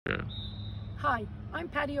Yeah. Hi, I'm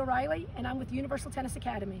Patti O'Reilly and I'm with Universal Tennis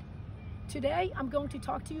Academy. Today I'm going to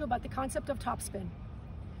talk to you about the concept of topspin.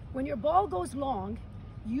 When your ball goes long,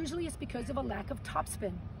 usually it's because of a lack of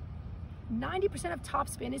topspin. 90% of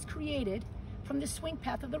topspin is created from the swing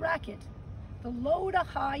path of the racket, the low to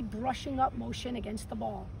high brushing up motion against the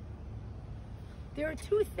ball. There are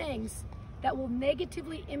two things that will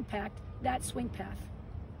negatively impact that swing path.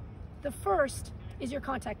 The first is your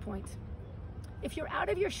contact point. If you're out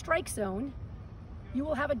of your strike zone, you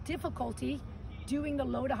will have a difficulty doing the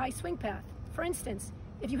low to high swing path. For instance,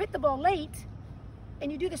 if you hit the ball late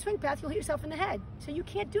and you do the swing path, you'll hit yourself in the head. So you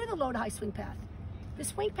can't do the low to high swing path. The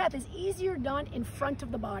swing path is easier done in front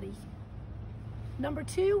of the body. Number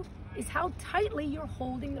two is how tightly you're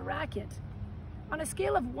holding the racket. On a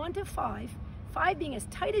scale of 1 to 5, 5 being as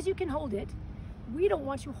tight as you can hold it, we don't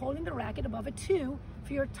want you holding the racket above a 2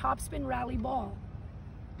 for your topspin rally ball.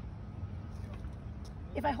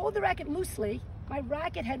 If I hold the racket loosely, my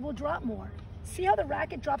racket head will drop more. See how the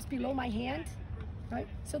racket drops below my hand? Right?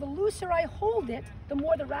 So the looser I hold it, the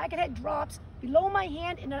more the racket head drops below my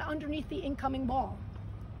hand and underneath the incoming ball.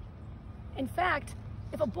 In fact,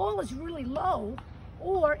 if a ball is really low,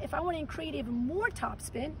 or if I want to create even more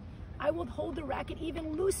topspin, I will hold the racket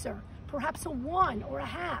even looser, perhaps a 1 or a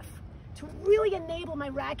half, to really enable my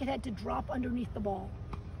racket head to drop underneath the ball.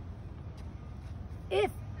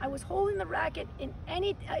 If I was holding the racket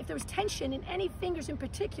if there was tension in any fingers in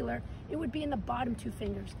particular, it would be in the bottom 2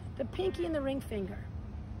 fingers, the pinky and the ring finger.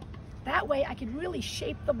 That way I could really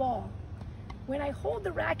shape the ball. When I hold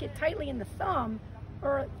the racket tightly in the thumb,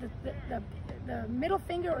 or the middle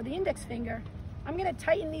finger or the index finger, I'm gonna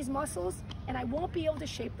tighten these muscles and I won't be able to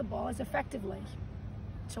shape the ball as effectively.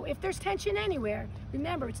 So if there's tension anywhere,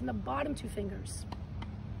 remember it's in the bottom 2 fingers.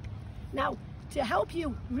 Now, to help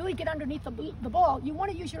you really get underneath the ball, you want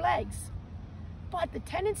to use your legs. But the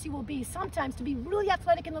tendency will be sometimes to be really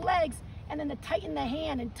athletic in the legs and then to tighten the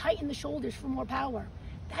hand and tighten the shoulders for more power.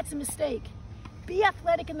 That's a mistake. Be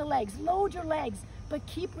athletic in the legs, load your legs, but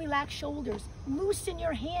keep relaxed shoulders. Loosen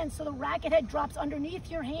your hand so the racket head drops underneath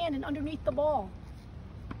your hand and underneath the ball.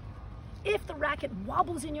 If the racket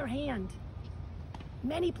wobbles in your hand,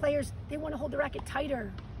 many players, they want to hold the racket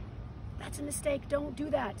tighter. That's a mistake, don't do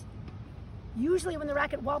that. Usually when the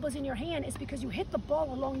racket wobbles in your hand, it's because you hit the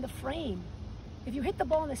ball along the frame. If you hit the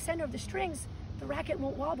ball in the center of the strings, the racket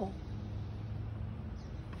won't wobble.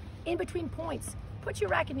 In between points, put your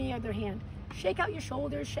racket in the other hand. Shake out your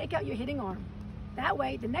shoulders, shake out your hitting arm. That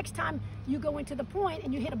way, the next time you go into the point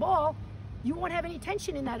and you hit a ball, you won't have any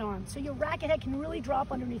tension in that arm, so your racket head can really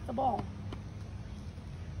drop underneath the ball.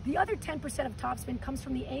 The other 10% of topspin comes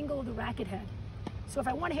from the angle of the racket head. So if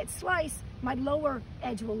I want to hit slice, my lower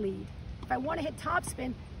edge will lead. If I want to hit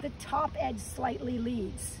topspin, the top edge slightly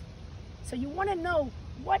leads. So you want to know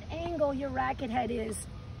what angle your racket head is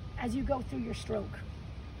as you go through your stroke.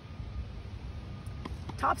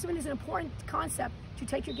 Topspin is an important concept to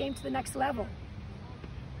take your game to the next level.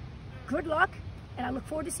 Good luck, and I look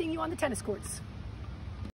forward to seeing you on the tennis courts.